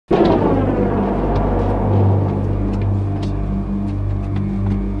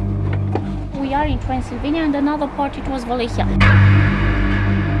Transylvania, and another part it was Wallachia.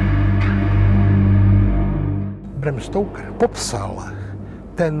 Bram Stoker popsal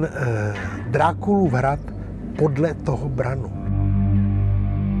ten Drakulův hrad podle toho Branu.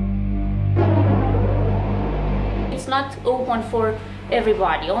 It's not open for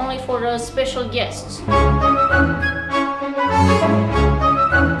everybody, only for special guests.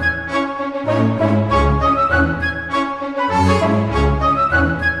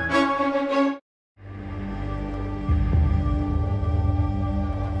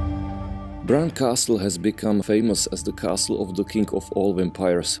 Bran Castle has become famous as the castle of the king of all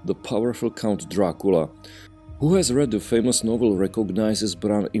vampires, the powerful Count Dracula. Who has read the famous novel recognizes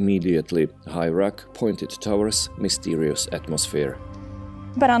Bran immediately. High rock, pointed towers, mysterious atmosphere.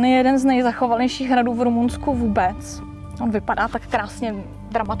 Bran je jeden z nejzachovanějších hradů v Rumunsku vůbec. On vypadá tak krásně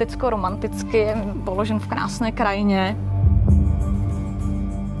dramaticko-romanticky, je položen v krásné krajině.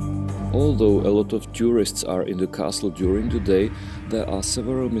 Although a lot of tourists are in the castle during the day, there are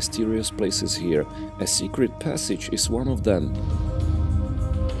several mysterious places here. A secret passage is one of them.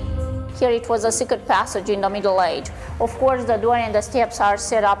 Here it was a secret passage in the Middle Age. Of course, the door and the steps are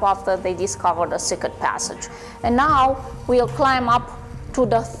set up after they discovered the secret passage. And now we'll climb up to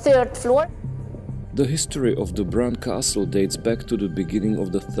the 3rd floor. The history of the Bran castle dates back to the beginning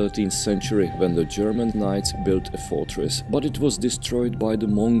of the 13th century when the German knights built a fortress, but it was destroyed by the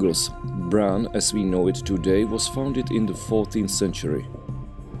Mongols. Bran, as we know it today, was founded in the 14th century.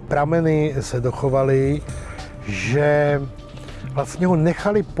 Prameny se dochovaly, že vlastně ho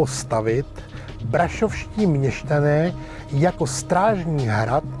nechali postavit brašovští měšťané jako strážní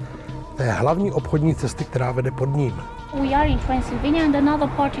hrad té hlavní obchodní cesty, která vede pod ním. We are in Transylvania, and another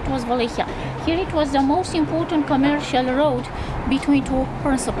part it was Wallachia. Here it was the most important commercial road between two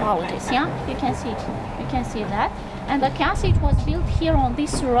principalities. Yeah, you can see it. You can see that. And the castle it was built here on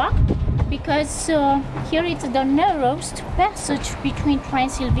this rock because here it's the narrowest passage between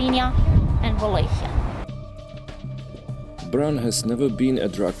Transylvania and Wallachia. Bran has never been a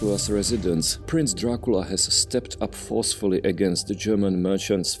Dracula's residence. Prince Dracula has stepped up forcefully against the German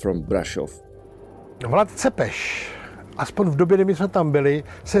merchants from Brašov. Vládce Peš, aspoň v době, kdy my jsme tam byli,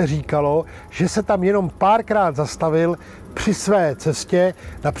 se říkalo, že se tam jenom párkrát zastavil při své cestě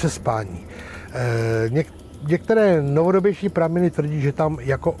na přespání. Některé novodobější prameny tvrdí, že tam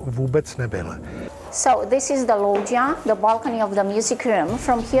jako vůbec nebyl. So this is the loggia, the balcony of the music room.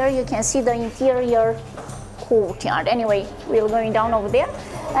 From here you can see the interior courtyard. Anyway, we're going down over there,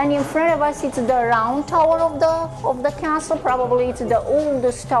 and in front of us it's the round tower of the castle. Probably it's the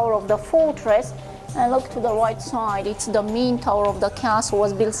oldest tower of the fortress. And look to the right side, it's the main tower of the castle.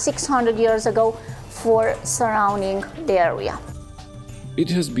 Was built 600 years ago for surrounding the area. It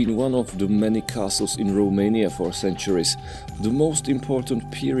has been one of the many castles in Romania for centuries. The most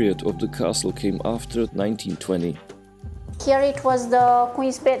important period of the castle came after 1920. Here it was the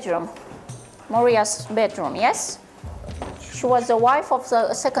queen's bedroom, Maria's bedroom, yes? She was the wife of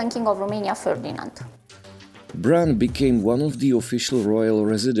the second king of Romania, Ferdinand. Bran became one of the official royal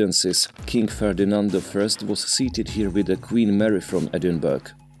residences. King Ferdinand I was seated here with the Queen Mary from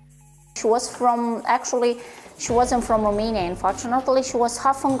Edinburgh. She wasn't from Romania, unfortunately. She was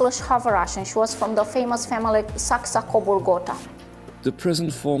half English, half Russian. She was from the famous family Saxa-Coburg-Gotha. The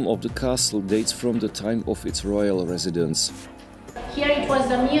present form of the castle dates from the time of its royal residence. Here it was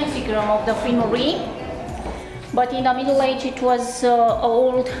the music room of the Queen Marie, but in the Middle Age it was an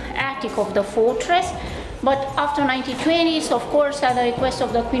old attic of the fortress. But after 1920s, of course, at the request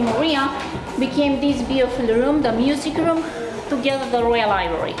of the Queen Maria, became this beautiful room, the music room, together the royal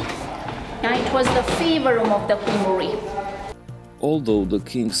library. And it was the fever room of the Queen Marie. Although the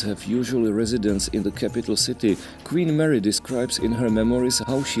kings have usually residence in the capital city, Queen Mary describes in her memories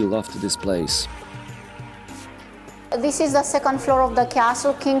how she loved this place. This is the 2nd floor of the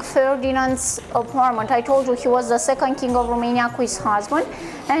castle, King Ferdinand's apartment. I told you he was the second king of Romania, his husband,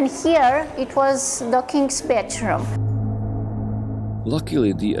 and here it was the king's bedroom.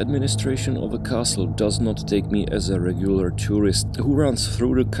 Luckily, the administration of a castle does not take me as a regular tourist who runs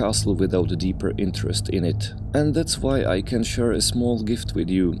through the castle without a deeper interest in it. And that's why I can share a small gift with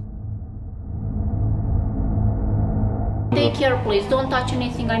you. Take care, please. Don't touch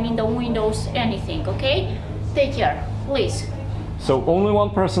anything, I mean the windows, anything, okay? Take care, please. So only one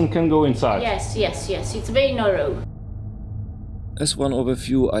person can go inside? Yes, it's very narrow. As one of a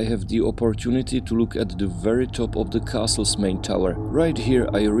few, I have the opportunity to look at the very top of the castle's main tower. Right here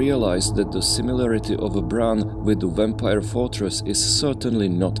I realized that the similarity of a Bran with the vampire fortress is certainly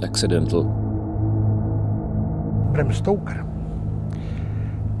not accidental. Bram Stoker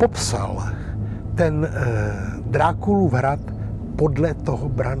popsal ten Drakulův hrad podle toho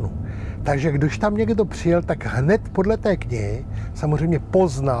Branu. Takže když tam někdo přijel, tak hned podle té knihy samozřejmě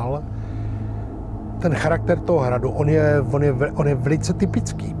poznal ten charakter toho hradu. On je velice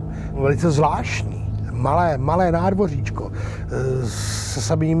typický, velice zvláštní. Malé nádvoříčko se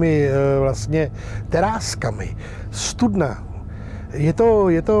samými vlastně teráskami, studna.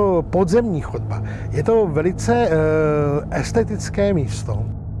 Je to podzemní chodba. Je to velice estetické místo.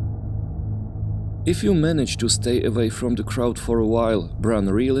 If you manage to stay away from the crowd for a while, Bran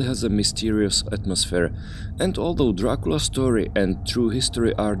really has a mysterious atmosphere. And although Dracula's story and true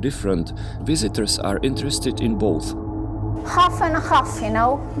history are different, visitors are interested in both. Half and half, you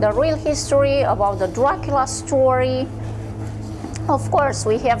know, the real history about the Dracula story. Of course,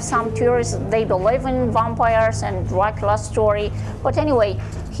 we have some tourists, they believe in vampires and Dracula story. But anyway,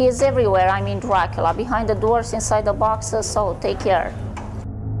 he is everywhere, I mean Dracula, behind the doors, inside the boxes, so take care.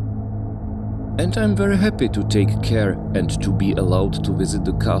 And I'm very happy to take care and to be allowed to visit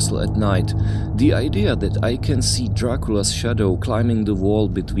the castle at night. The idea that I can see Dracula's shadow climbing the wall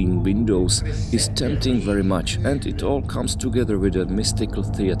between windows is tempting very much, and it all comes together with a mystical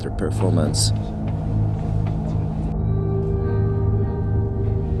theater performance.